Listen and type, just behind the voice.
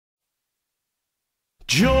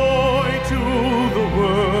Joy to the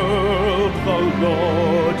world, the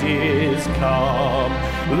Lord is come.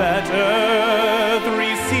 Let earth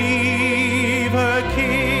receive her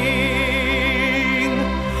King.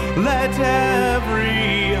 Let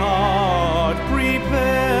every heart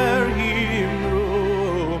prepare him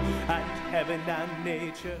room, and heaven and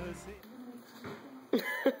nature sing.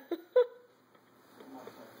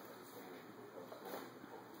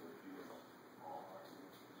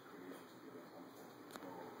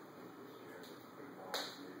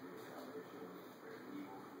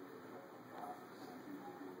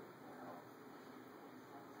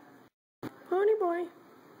 Pony boy.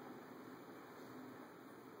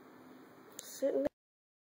 Sitting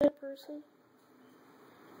there, person.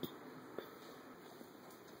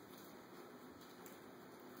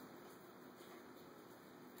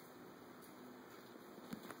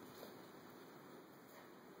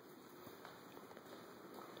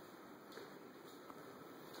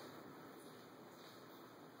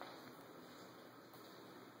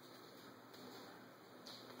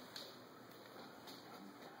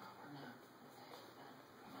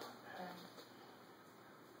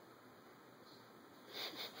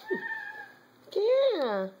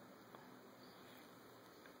 Yeah.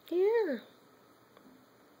 Yeah.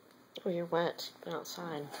 Oh, you're wet. Been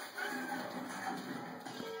outside.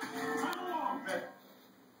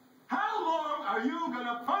 How long are you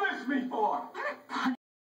gonna punish me for?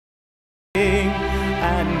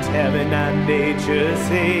 And heaven and nature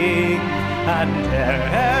sing, and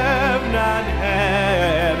heaven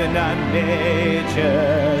and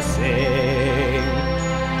nature sing.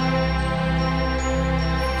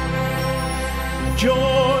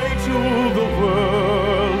 Joy to the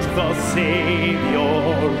world, the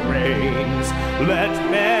Savior reigns. Let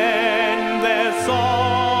men their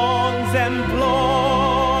songs employ,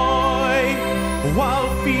 while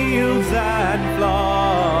fields and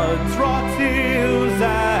floods, rocks, hills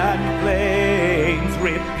and plains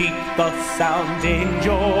repeat the sounding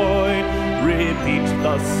joy, repeat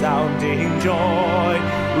the sounding joy,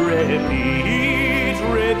 repeat,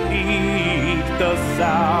 repeat the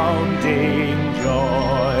sounding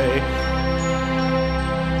joy.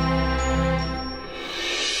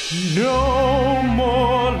 No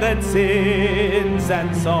more let sins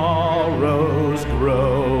and sorrows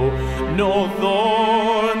grow, nor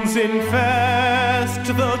thorns infest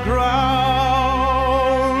the ground.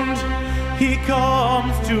 He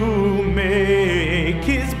comes to make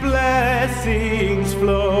his blessings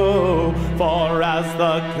flow, for as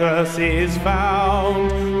the curse is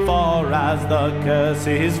found, for as the curse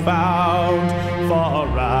is found,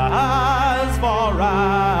 for as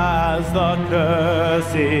the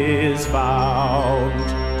curse is found.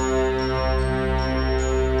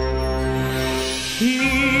 He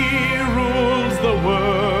rules the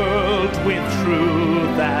world with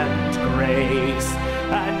truth and grace,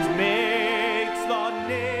 and makes the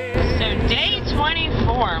name. So day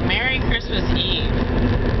 24, Merry Christmas Eve.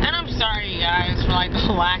 And I'm sorry you guys for like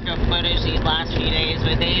the lack of footage these last few days,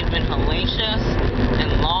 but they've been hellacious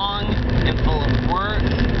and long and full of work.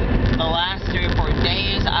 The last 3 or 4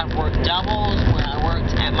 days I've worked doubles, where I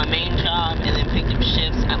worked at my main job and then picked up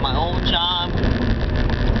shifts at my old job,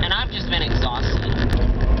 and I've just been exhausted.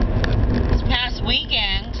 This past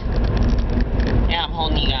weekend, yeah, I'm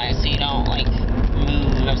holding you guys so you don't like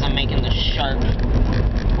move as I'm making the sharp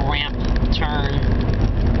ramp turn.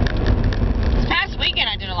 This past weekend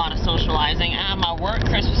I did a lot of socializing. I had my work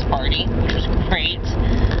Christmas party, which was great.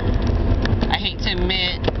 I hate to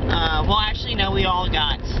admit, well actually no, we all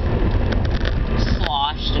got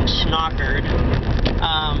sloshed and schnockered.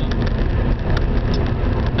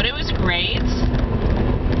 But it was great.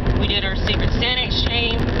 We did our Secret Santa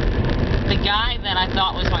exchange. The guy that I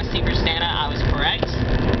thought was my Secret Santa, I was correct.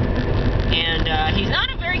 And he's not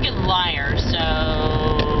a very good liar,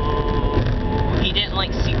 so he didn't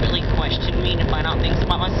like secretly question me to find out things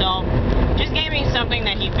about myself. Just gave me something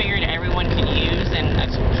that he figured everyone could use, and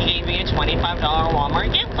he gave me a $25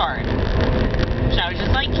 Walmart gift card. So I was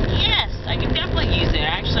just like, yes, I could definitely use it.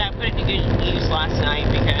 Actually, I put it to good use last night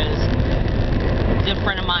because a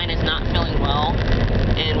friend of mine is not feeling well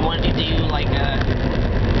and wanted to do like a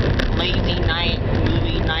lazy night,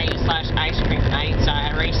 movie night / ice cream night. So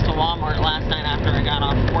I raced to Walmart last night after I got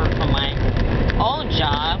off work from my old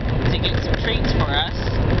job to get some treats for us.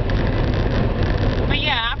 But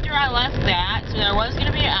yeah, after I left that, so there was going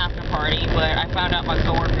to be an after party, but I found out my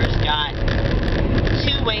coworkers got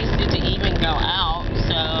too wasted to even go out,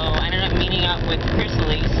 so I ended up meeting up with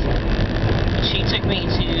Chrysalis. She took me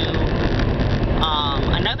to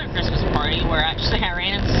another Christmas party where actually I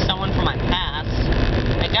ran into someone from my past,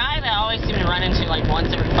 a guy that I always seem to run into like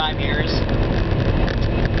once every 5 years.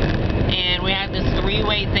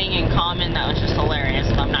 three-way thing in common that was just hilarious,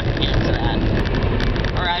 but I'm not going to get into that.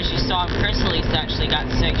 Or as you saw, Chrysalis actually got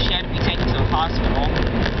sick. She had to be taken to the hospital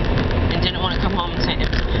and didn't want to come home to an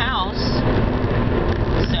empty house,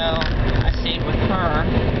 so I stayed with her.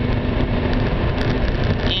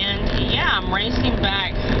 And yeah, I'm racing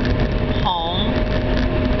back home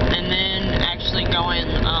and then actually going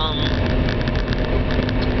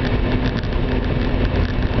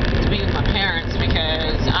to be with my parents,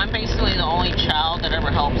 because I'm basically the only child that ever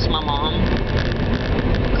helps my mom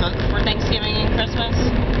cook for Thanksgiving and Christmas.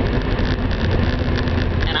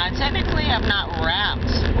 And I technically have not wrapped.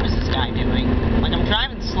 What is this guy doing? Like, I'm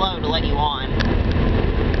driving slow to let you on.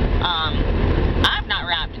 I've not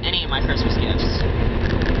wrapped any of my Christmas gifts.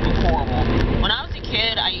 I'm horrible. When I was a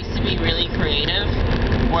kid, I used to be really creative,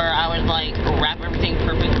 where I would like wrap everything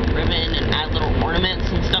perfect with ribbon and add little ornaments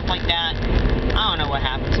and stuff like that. I don't know what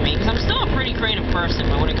happened to me, because I'm still a pretty creative person,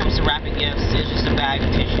 but when it comes to wrapping gifts, it's just a bag of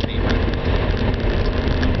tissue paper.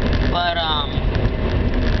 But,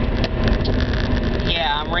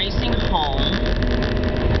 yeah, I'm racing home,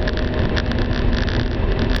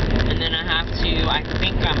 and then I have to, I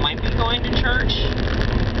think I might be going to church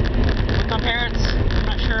with my parents, I'm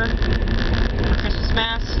not sure, for Christmas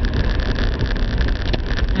Mass,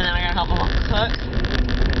 and then I gotta help my mom cook,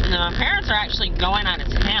 and then my parents are actually going out of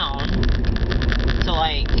town to,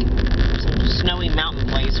 like, some snowy mountain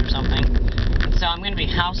place or something, and so I'm gonna be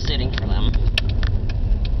house sitting for them.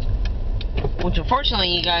 Which unfortunately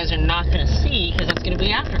you guys are not going to see, because that's going to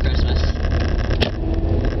be after Christmas.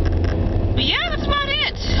 But yeah, that's about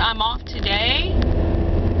it. I'm off today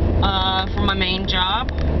for my main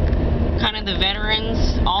job. Kind of the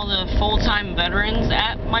veterans, all the full-time veterans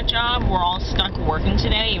at my job were all stuck working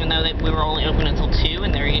today, even though we were only open until 2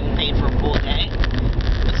 and they were getting paid for a full day.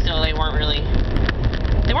 But still, they weren't being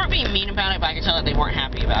mean about it, but I could tell that they weren't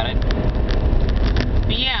happy about it.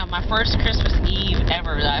 But yeah, my first Christmas Eve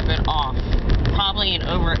ever that I've been off. Probably in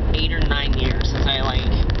over 8 or 9 years since I, like,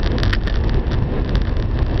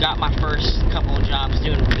 got my first couple of jobs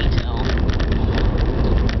doing retail.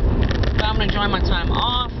 But I'm going to enjoy my time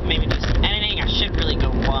off, maybe do some editing. I should really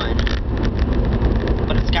go run.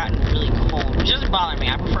 But it's gotten really cold, which doesn't bother me.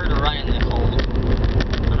 I prefer to run in the cold. I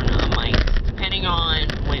don't know, I'm like, depending on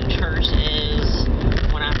when church is,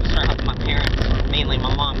 when I have to start helping my parents, mainly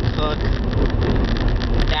my mom, cook,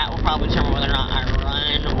 that will probably determine whether or not I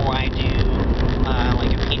run or I do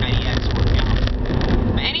like a P90X workout.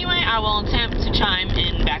 But anyway, I will attempt to chime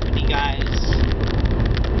in back with you guys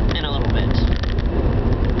in a little bit.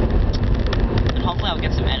 And hopefully I'll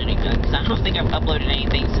get some editing done, because I don't think I've uploaded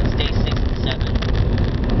anything since day 6 and 7.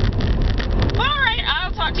 But alright,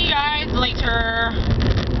 I'll talk to you guys later.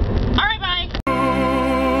 Alright, bye!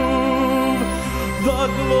 The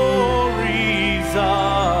glories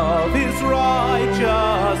of His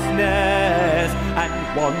righteousness, and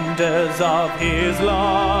wonders of His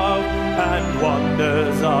love, and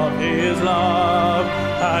wonders of His love,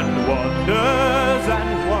 and wonders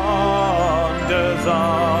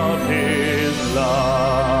of His love.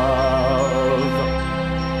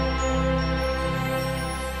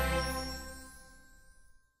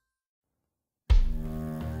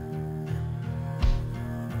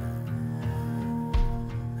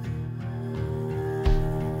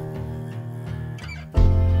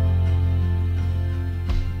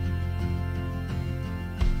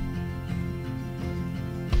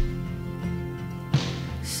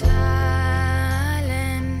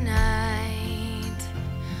 Silent night,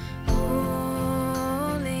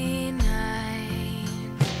 holy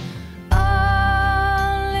night,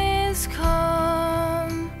 all is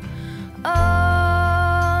calm,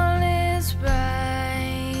 all is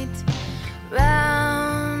bright,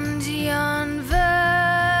 round yon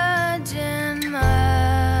virgin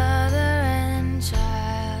mother and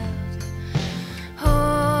child,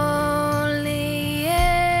 holy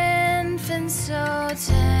infant so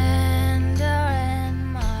tender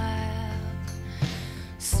and mild,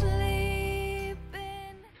 sleeping.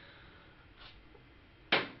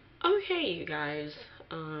 Okay, you guys,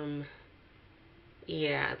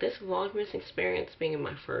 yeah, this Vlogmas experience, being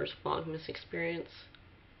my first Vlogmas experience,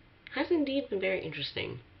 has indeed been very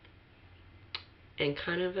interesting. And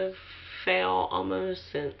kind of a fail almost,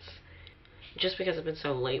 since, just because I've been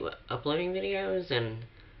so late with uploading videos, and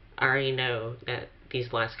I already know that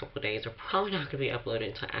these last couple of days are probably not going to be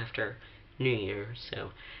uploaded until after New Year.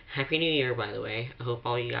 So, Happy New Year, by the way. I hope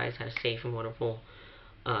all you guys had a safe and wonderful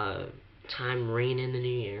time ringing in the new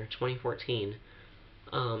year, 2014.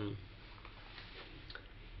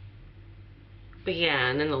 But yeah,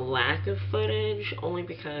 and then the lack of footage, only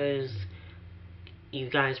because you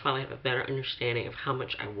guys probably have a better understanding of how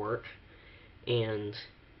much I work and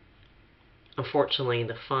unfortunately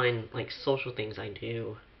the fun, like, social things I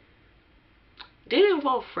do did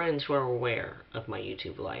involve friends who are aware of my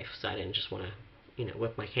YouTube life, so I didn't just want to, you know,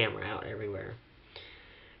 whip my camera out everywhere.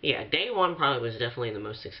 Yeah, day one probably was definitely the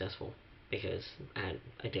most successful, because I had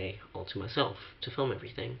a day all to myself to film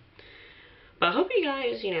everything. But I hope you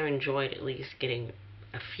guys, you know, enjoyed at least getting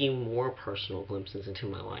a few more personal glimpses into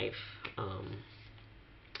my life.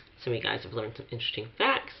 Some of you guys have learned some interesting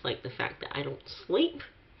facts, like the fact that I don't sleep.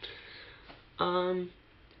 But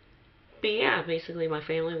yeah, basically my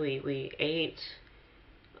family, we ate.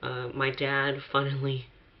 My dad finally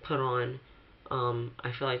put on,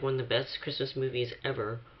 I feel like one of the best Christmas movies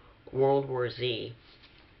ever, World War Z.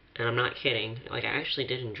 And I'm not kidding, like, I actually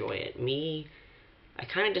did enjoy it. I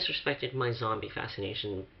kind of disrespected my zombie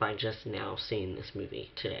fascination by just now seeing this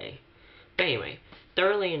movie today. But anyway,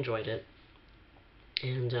 thoroughly enjoyed it.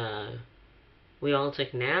 And, we all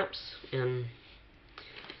took naps, and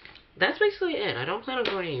that's basically it. I don't plan on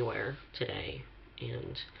going anywhere today.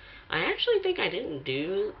 And I actually think I didn't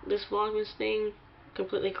do this Vlogmas thing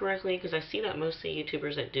completely correctly, because I see that most of the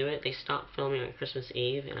YouTubers that do it, they stop filming on Christmas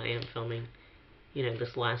Eve, and I am filming, you know,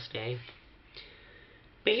 this last day.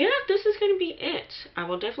 But yeah, this is going to be it. I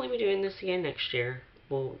will definitely be doing this again next year.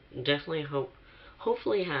 We'll definitely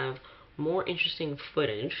hopefully have more interesting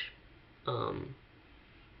footage.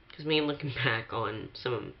 Because me looking back on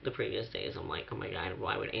some of the previous days, I'm like, oh my god,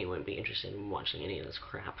 why would anyone be interested in watching any of this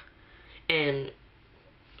crap? And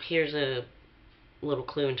here's a little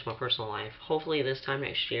clue into my personal life. Hopefully this time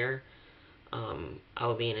next year, I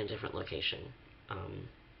will be in a different location.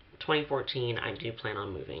 2014, I do plan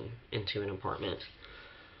on moving into an apartment.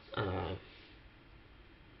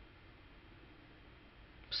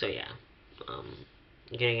 So yeah,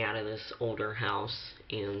 getting out of this older house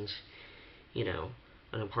and, you know,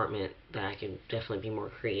 an apartment that I can definitely be more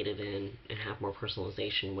creative in and have more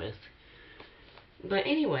personalization with. But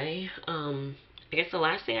anyway, I guess the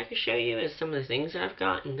last thing I could show you is some of the things that I've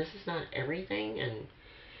got, and this is not everything, and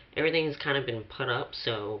everything's kind of been put up,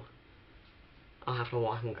 so I'll have to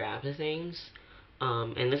walk and grab the things.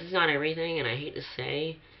 And this is not everything, and I hate to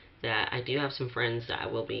say that I do have some friends that I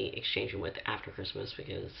will be exchanging with after Christmas,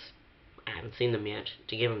 because I haven't seen them yet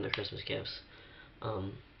to give them their Christmas gifts.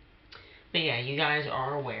 But yeah, you guys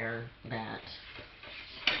are aware that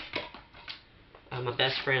my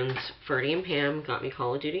best friends Ferdy and Pam got me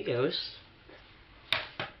Call of Duty Ghosts.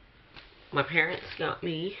 My parents got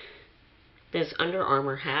me this Under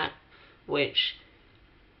Armour hat, which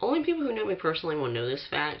only people who know me personally will know this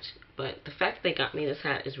fact, but the fact that they got me this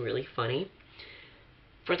hat is really funny.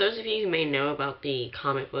 For those of you who may know about the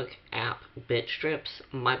comic book app Bitstrips,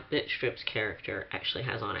 my Bitstrips character actually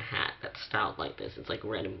has on a hat that's styled like this. It's like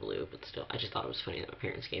red and blue, but still, I just thought it was funny that my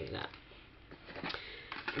parents gave me that.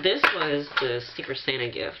 This was the Secret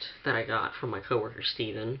Santa gift that I got from my coworker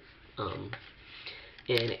Steven. And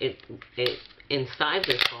it inside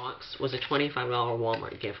this box was a $25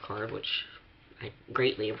 Walmart gift card, which I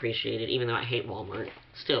greatly appreciated, even though I hate Walmart.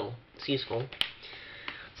 Still, it's useful.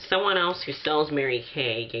 Someone else who sells Mary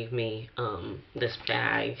Kay gave me this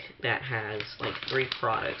bag that has like 3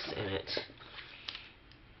 products in it.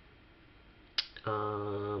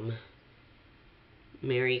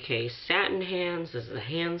 Mary Kay Satin Hands. This is a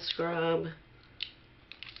hand scrub,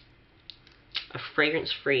 a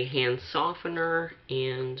fragrance-free hand softener,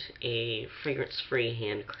 and a fragrance-free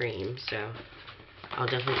hand cream. So I'll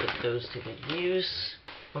definitely put those to good use.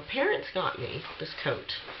 My parents got me this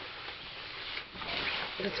coat.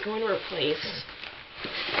 It's going to replace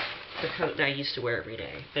the coat that I used to wear every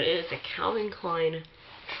day. But it is a Calvin Klein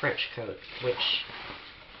trench coat, which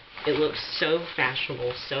it looks so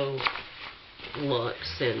fashionable, so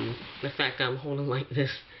luxe, and the fact that I'm holding like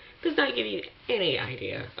this does not give you any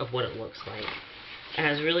idea of what it looks like. It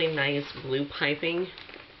has really nice blue piping.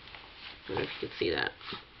 I don't know if you can see that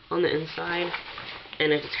on the inside,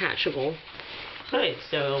 and a detachable hood,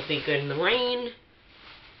 so it'll be good in the rain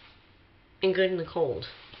and good in the cold.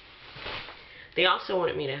 They also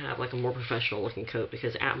wanted me to have like a more professional looking coat,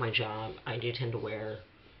 because at my job I do tend to wear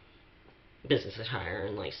business attire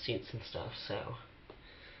and like suits and stuff, so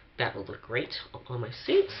that would look great on my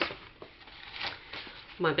suits.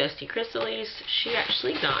 My bestie Chrysalis, she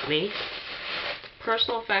actually got me.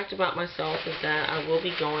 Personal fact about myself is that I will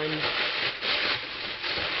be going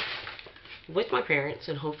with my parents,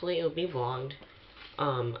 and hopefully it'll be vlogged,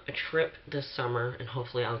 a trip this summer, and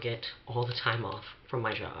hopefully I'll get all the time off from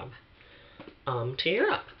my job, to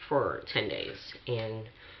Europe for 10 days. And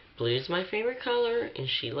blue's my favorite color, and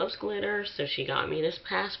she loves glitter, so she got me this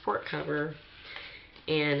passport cover.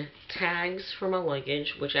 and tags for my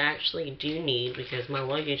luggage, which I actually do need because my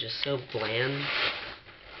luggage is so bland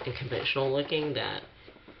and conventional looking that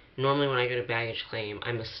normally when I go to baggage claim,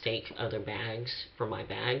 I mistake other bags for my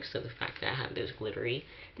bags. So the fact that I have those glittery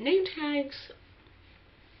name tags,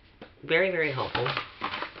 very, very helpful.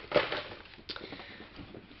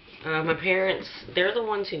 My parents, they're the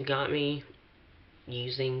ones who got me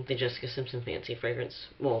using the Jessica Simpson Fancy fragrance.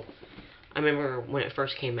 Well, I remember when it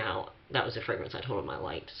first came out, that was the fragrance I told them I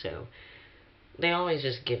liked. So they always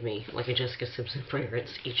just give me like a Jessica Simpson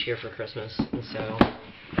fragrance each year for Christmas. And so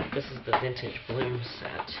this is the Vintage Bloom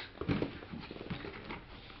set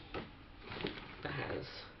that has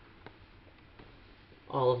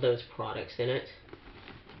all of those products in it.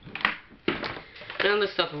 None of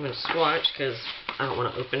this stuff I'm going to swatch because I don't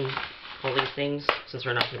want to open all these things since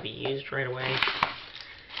they're not going to be used right away.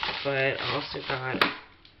 But I also got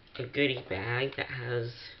a goodie bag that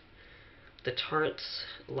has the Tarte's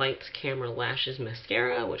Lights Camera Lashes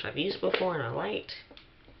Mascara, which I've used before and I liked.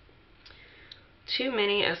 2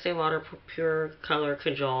 mini Estee Lauder Pure Color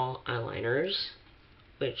Kajal eyeliners,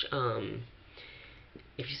 which,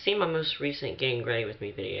 if you see my most recent Getting Ready With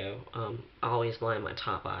Me video, I always line my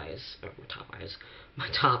top eyelid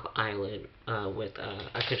with a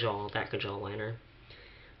kajal, that kajal liner.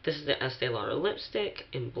 This is the Estee Lauder lipstick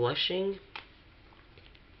in Blushing.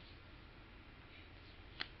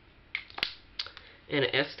 And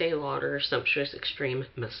an Estee Lauder Sumptuous Extreme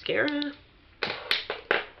Mascara.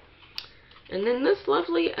 And then this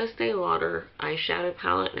lovely Estee Lauder eyeshadow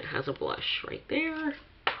palette, and it has a blush right there.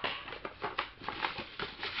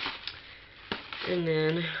 And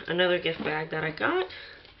then another gift bag that I got.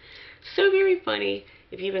 So very funny.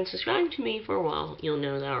 If you've been subscribed to me for a while, you'll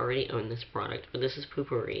know that I already own this product. But this is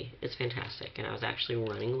Poopery. It's fantastic. And I was actually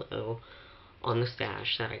running low on the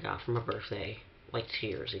stash that I got for my birthday like 2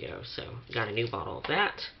 years ago. So got a new bottle of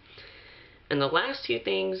that. And the last two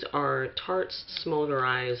things are Tarte's Smolder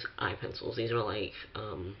Eyes eye pencils. These are like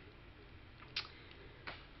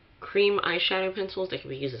cream eyeshadow pencils that can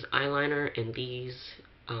be used as eyeliner. And these,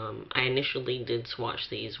 I initially did swatch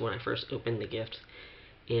these when I first opened the gift.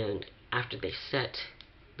 And after they set,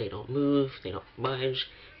 they don't move, they don't budge.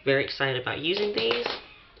 Very excited about using these.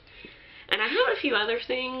 And I have a few other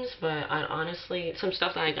things, but I honestly, some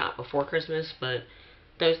stuff that I got before Christmas, but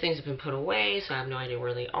those things have been put away, so I have no idea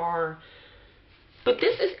where they are. But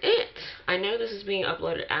this is it. I know this is being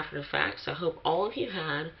uploaded after the fact, so I hope all of you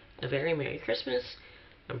had a very Merry Christmas.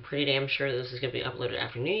 I'm pretty damn sure this is going to be uploaded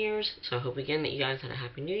after New Year's, so I hope again that you guys had a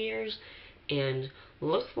Happy New Year's. And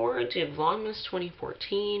look forward to Vlogmas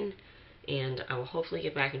 2014, and I will hopefully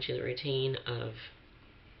get back into the routine of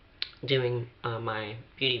doing my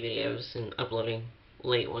beauty videos and uploading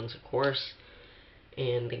late ones, of course.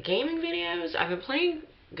 And the gaming videos, I've been playing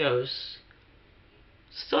Ghosts.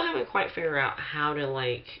 Still haven't quite figured out how to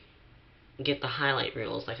like get the highlight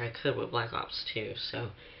reels like I could with Black Ops 2. So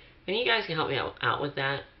if any of you guys can help me out with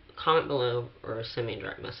that, comment below or send me a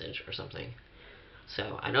direct message or something.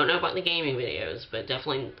 So I don't know about the gaming videos, but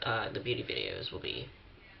definitely the beauty videos will be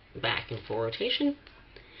back in full rotation.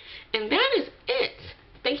 And that is it.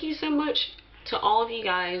 Thank you so much to all of you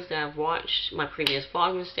guys that have watched my previous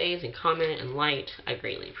Vlogmas days and commented and liked. I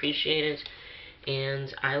greatly appreciate it.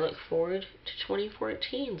 And I look forward to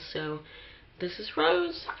 2014. So this is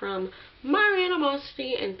Rose from My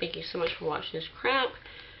Randomosity, and thank you so much for watching this crap.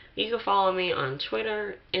 You can follow me on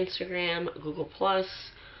Twitter, Instagram, Google+.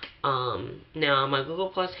 Now my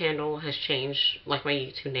Google+ handle has changed, like my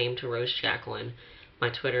YouTube name, to Rose Jacqueline. My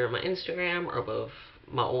Twitter and my Instagram are both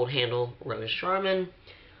my old handle, Rose Jarman.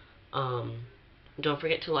 Don't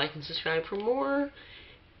forget to like and subscribe for more.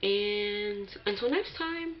 And until next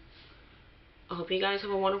time, I hope you guys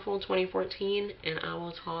have a wonderful 2014, and I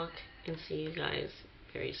will talk and see you guys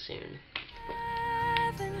very soon.